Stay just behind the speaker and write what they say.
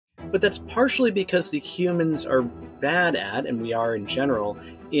But that's partially because the humans are bad at, and we are in general,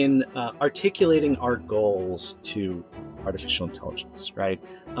 in articulating our goals to artificial intelligence, right?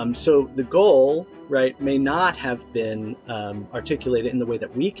 So the goal, right, may not have been articulated in the way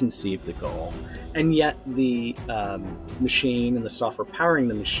that we conceive the goal, and yet the machine and the software powering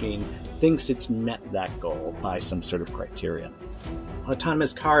the machine thinks it's met that goal by some sort of criteria.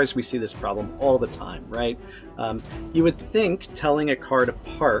 Autonomous cars, we see this problem all the time, right? You would think telling a car to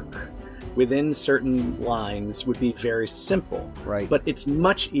park within certain lines would be very simple, Right. but it's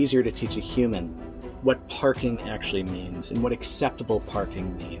much easier to teach a human what parking actually means and what acceptable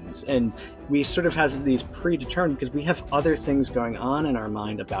parking means. And we sort of have these predetermined because we have other things going on in our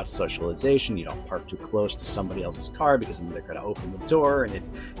mind about socialization. You don't park too close to somebody else's car because then they're going to open the door, and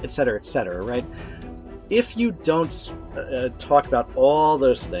et cetera, right? If you don't talk about all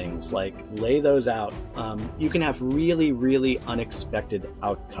those things, like lay those out, you can have really, really unexpected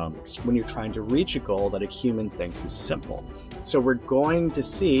outcomes when you're trying to reach a goal that a human thinks is simple. So we're going to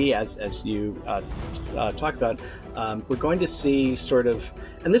see, as you talk about, we're going to see sort of,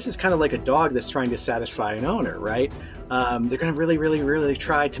 and this is kind of like a dog that's trying to satisfy an owner, right? They're going to really, really, really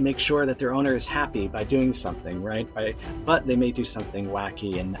try to make sure that their owner is happy by doing something, right? But they may do something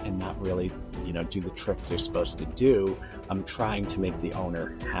wacky and not really, do the trick they're supposed to do. Trying to make the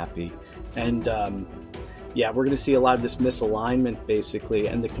owner happy. And yeah, we're going to see a lot of this misalignment, basically,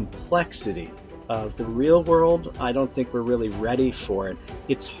 and the complexity of the real world. I don't think we're really ready for it.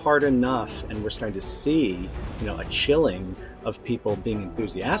 It's hard enough, and we're starting to see, a chilling of people being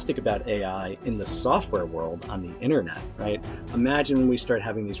enthusiastic about AI in the software world on the internet, right? Imagine when we start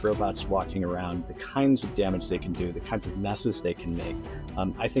having these robots walking around, the kinds of damage they can do, the kinds of messes they can make.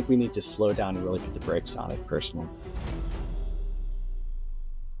 I think we need to slow down and really put the brakes on it personally.